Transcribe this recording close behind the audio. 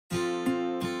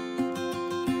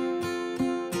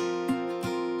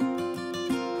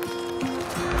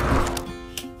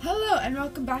and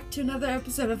welcome back to another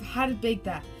episode of How to Bake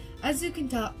That. As you can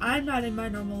tell, I'm not in my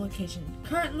normal location.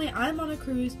 Currently, I'm on a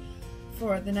cruise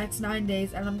for the next 9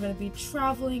 days and I'm going to be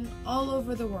traveling all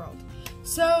over the world.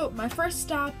 So, my first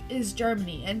stop is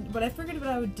Germany, and what I figured what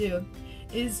I would do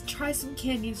is try some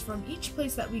candies from each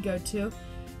place that we go to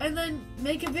and then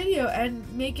make a video and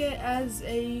make it as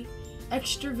a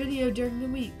extra video during the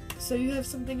week so you have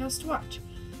something else to watch.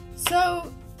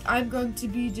 So, I'm going to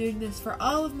be doing this for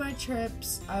all of my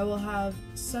trips. I will have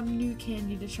some new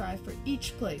candy to try for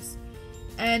each place.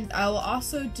 And I will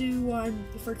also do one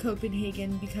for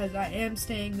Copenhagen because I am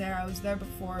staying there. I was there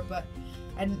before, but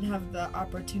I didn't have the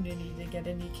opportunity to get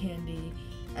any candy.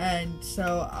 And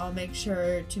so I'll make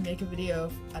sure to make a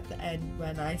video at the end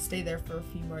when I stay there for a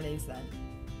few more days then.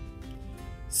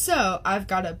 So, I've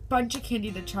got a bunch of candy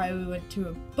to try. We went to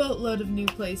a boatload of new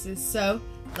places, so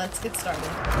let's get started.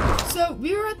 So,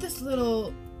 we were at this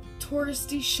little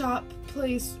touristy shop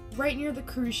place right near the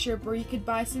cruise ship where you could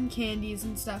buy some candies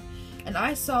and stuff. And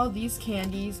I saw these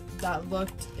candies that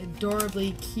looked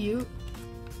adorably cute.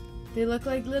 They look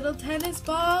like little tennis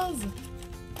balls.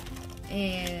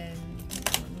 And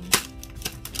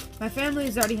my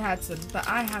family's already had some, but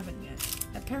I haven't yet.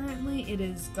 Apparently, it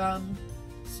is gum.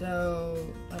 So,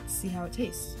 let's see how it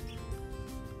tastes.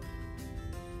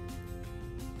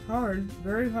 Hard,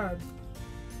 very hard.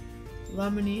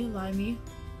 Lemony, limey.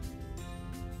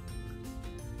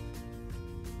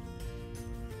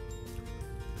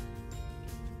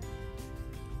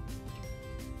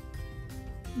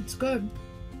 It's good.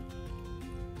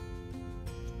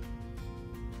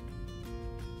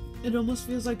 It almost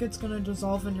feels like it's gonna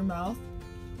dissolve in your mouth.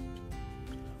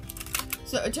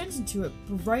 So it turns into a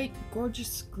bright,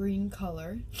 gorgeous green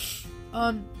color.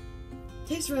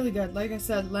 Tastes really good. Like I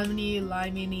said, lemony,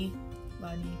 limey.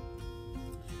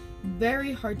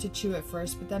 Very hard to chew at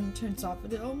first, but then it turns off.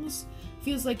 But it almost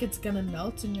feels like it's gonna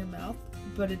melt in your mouth,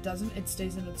 but it doesn't. It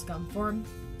stays in its gum form.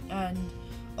 And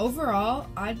overall,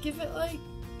 I'd give it like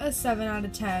a 7 out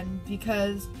of 10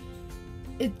 because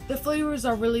the flavors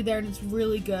are really there and it's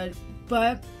really good,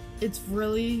 but it's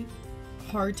really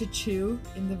hard to chew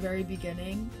in the very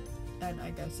beginning, and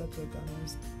I guess that's what gum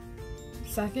is.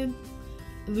 Second,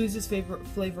 it loses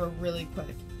flavor really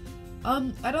quick.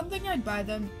 I don't think I'd buy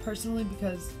them personally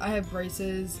because I have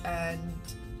braces and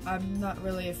I'm not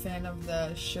really a fan of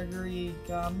the sugary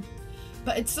gum,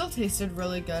 but it still tasted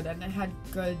really good and it had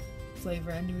good flavor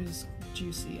and it was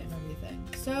juicy and everything.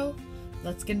 So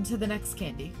let's get into the next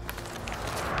candy.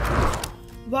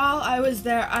 While I was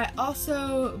there, I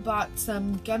also bought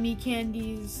some gummy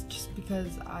candies just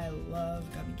because I love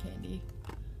gummy candy.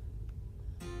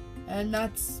 And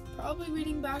that's probably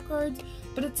reading backwards,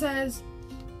 but it says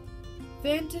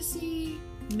Fantasy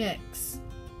Mix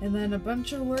and then a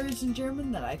bunch of words in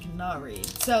German that I cannot read.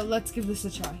 So let's give this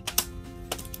a try.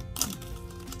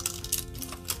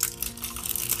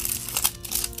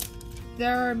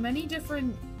 There are many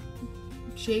different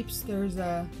shapes. There's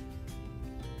a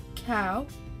cow.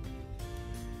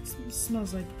 It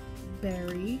smells like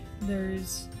berry.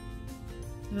 There's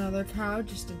another cow,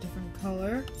 just a different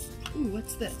color. Ooh,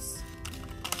 what's this?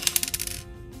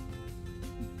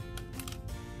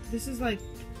 This is like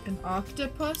an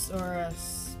octopus or a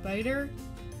spider.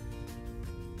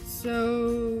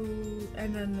 So,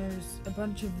 and then there's a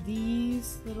bunch of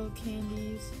these little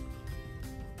candies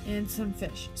and some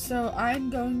fish. So I'm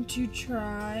going to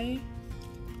try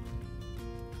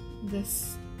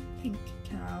this pink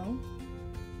cow.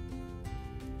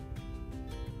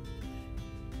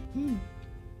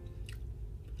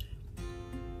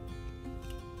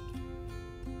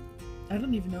 I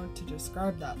don't even know what to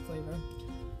describe that flavor.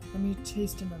 Let me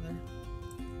taste another.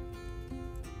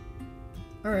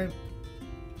 Alright.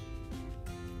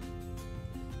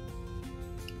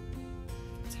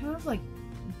 It's kind of like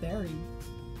berry.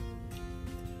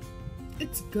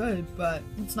 It's good, but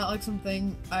it's not like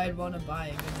something I'd want to buy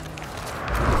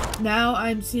again. Now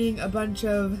I'm seeing a bunch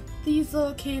of these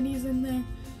little candies in there.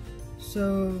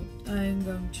 So I'm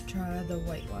going to try the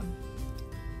white one.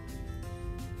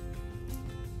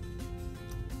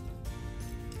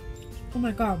 Oh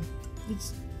my god,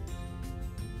 it's...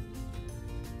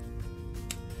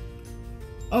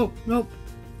 Oh, nope.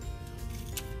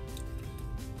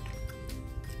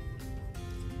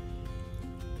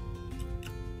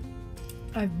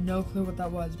 I have no clue what that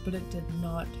was, but it did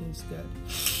not taste good.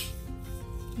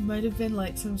 It might have been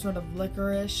like some sort of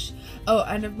licorice. Oh,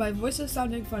 and if my voice is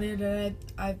sounding funny today,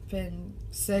 I've been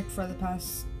sick for the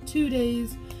past 2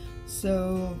 days,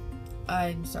 so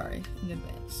I'm sorry in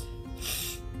advance.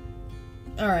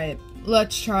 Alright,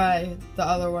 let's try the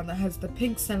other one that has the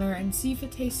pink center and see if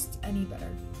it tastes any better.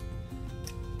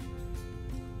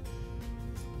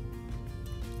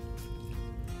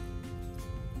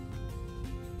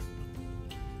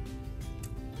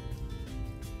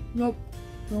 Nope.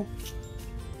 Nope.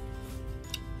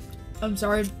 I'm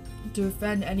sorry to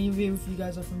offend any of you if you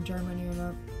guys are from Germany or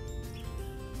not.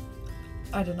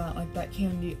 I did not like that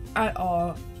candy at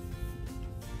all.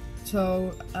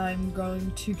 So I'm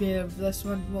going to give this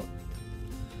one, well,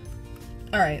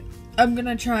 alright, I'm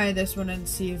gonna try this one and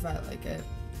see if I like it.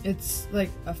 It's like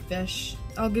a fish.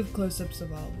 I'll give close-ups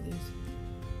of all of these.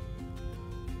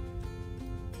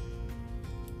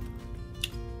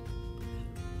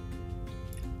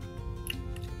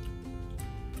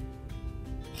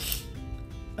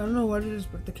 I don't know what it is,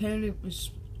 but the candy is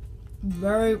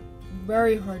very,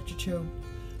 very hard to chew.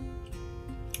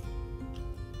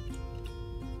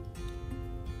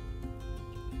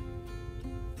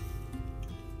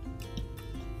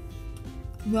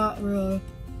 Not really.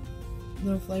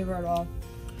 No flavor at all.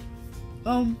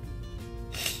 And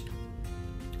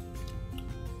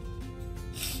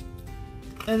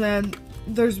then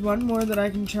there's one more that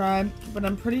I can try, but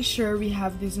I'm pretty sure we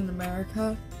have these in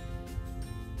America.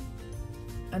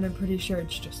 And I'm pretty sure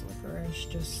it's just licorice,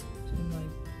 just in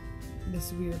like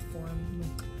this weird form.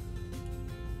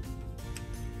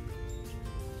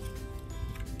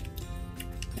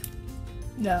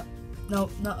 Yeah, no,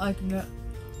 not liking it.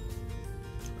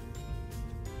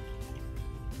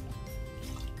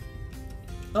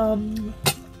 I'm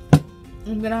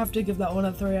gonna have to give that one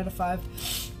a 3 out of 5.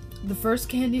 The first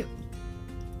candy,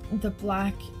 the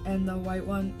black and the white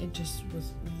one, it just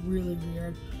was really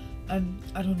weird. And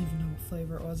I don't even know what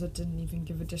flavor it was. It didn't even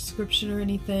give a description or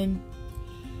anything.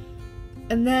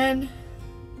 And then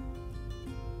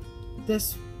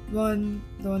this one,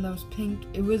 the one that was pink,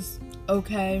 it was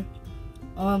okay.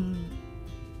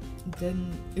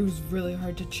 It was really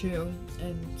hard to chew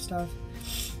and stuff.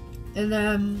 And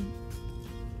then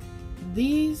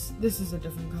this is a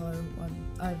different color one.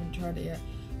 I haven't tried it yet.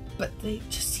 But they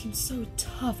just seem so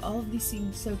tough. All of these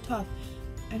seem so tough.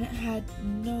 And it had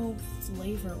no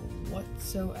flavor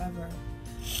whatsoever.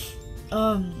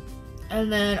 And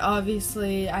then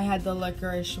obviously I had the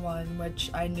licorice one,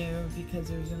 which I knew because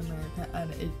it was in America,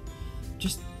 and it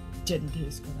just didn't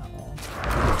taste good at all.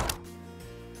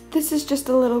 This is just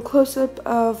a little close-up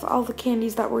of all the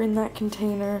candies that were in that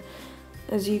container.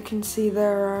 As you can see,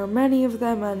 there are many of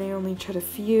them, and I only tried a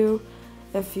few.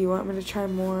 If you want me to try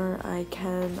more, I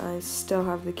can. I still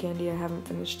have the candy. I haven't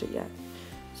finished it yet.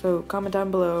 So comment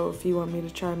down below if you want me to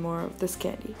try more of this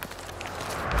candy.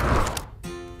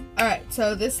 Alright,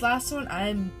 so this last one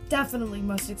I'm definitely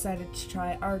most excited to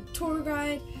try. Our tour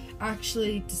guide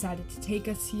actually decided to take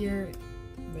us here,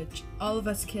 which all of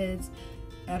us kids,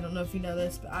 I don't know if you know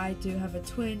this, but I do have a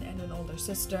twin and an older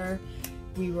sister.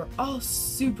 We were all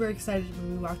super excited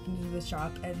when we walked into the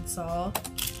shop and saw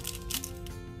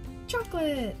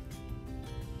chocolate.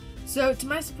 So to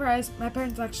my surprise, my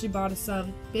parents actually bought us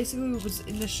some. Basically what was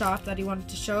in the shop that he wanted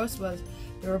to show us was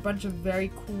there were a bunch of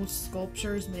very cool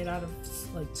sculptures made out of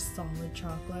like solid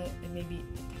chocolate and maybe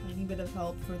a tiny bit of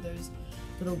help for those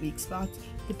little weak spots.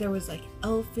 But there was like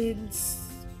elephants,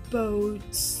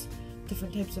 boats,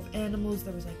 different types of animals.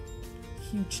 There was like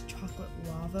huge chocolate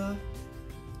lava.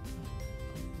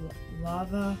 I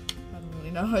don't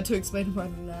really know how to explain more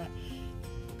than that.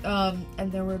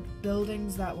 And there were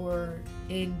buildings that were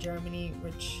in Germany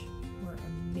which were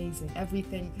amazing.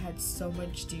 Everything had so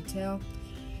much detail.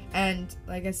 And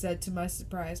like I said, to my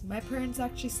surprise, my parents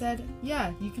actually said,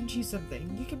 yeah, you can choose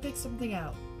something. You can pick something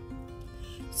out.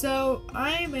 So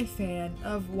I am a fan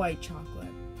of white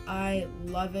chocolate. I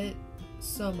love it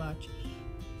so much.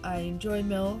 I enjoy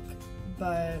milk,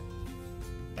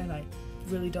 and I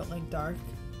really don't like dark,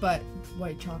 but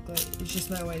white chocolate is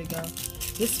just my way to go.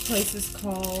 This place is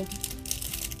called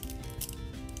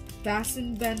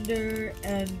Fassenbender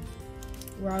and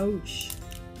Rausch.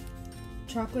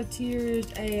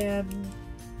 Chocolatiers AM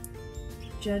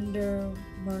Gender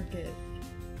Market.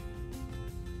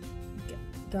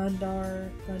 Gundar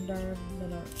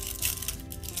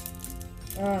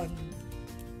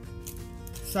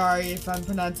sorry if I'm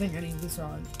pronouncing any of this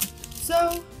wrong.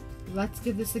 So, let's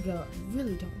give this a go. I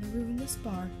really don't want to ruin this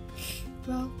bar.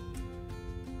 Well,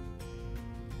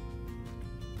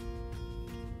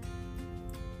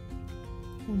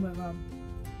 oh my god.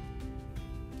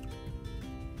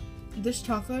 This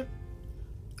chocolate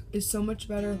is so much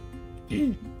better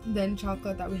than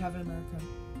chocolate that we have in America.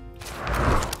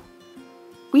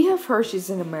 We have Hershey's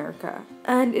in America,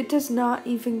 and it does not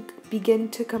even begin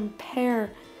to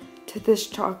compare to this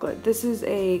chocolate. This is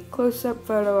a close-up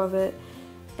photo of it,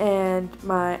 and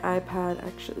my iPad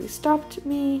actually stopped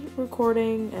me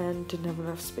recording and didn't have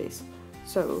enough space.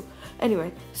 So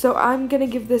anyway, so I'm gonna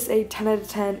give this a 10 out of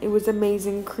 10. It was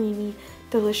amazing, creamy,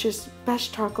 delicious,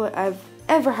 best chocolate I've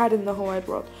ever had in the whole wide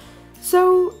world.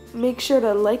 So make sure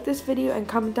to like this video and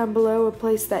comment down below a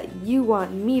place that you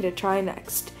want me to try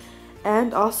next.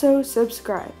 And also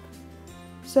subscribe.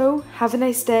 So have a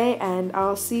nice day, and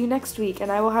I'll see you next week.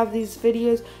 And I will have these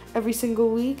videos every single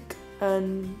week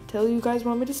until you guys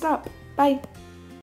want me to stop. Bye!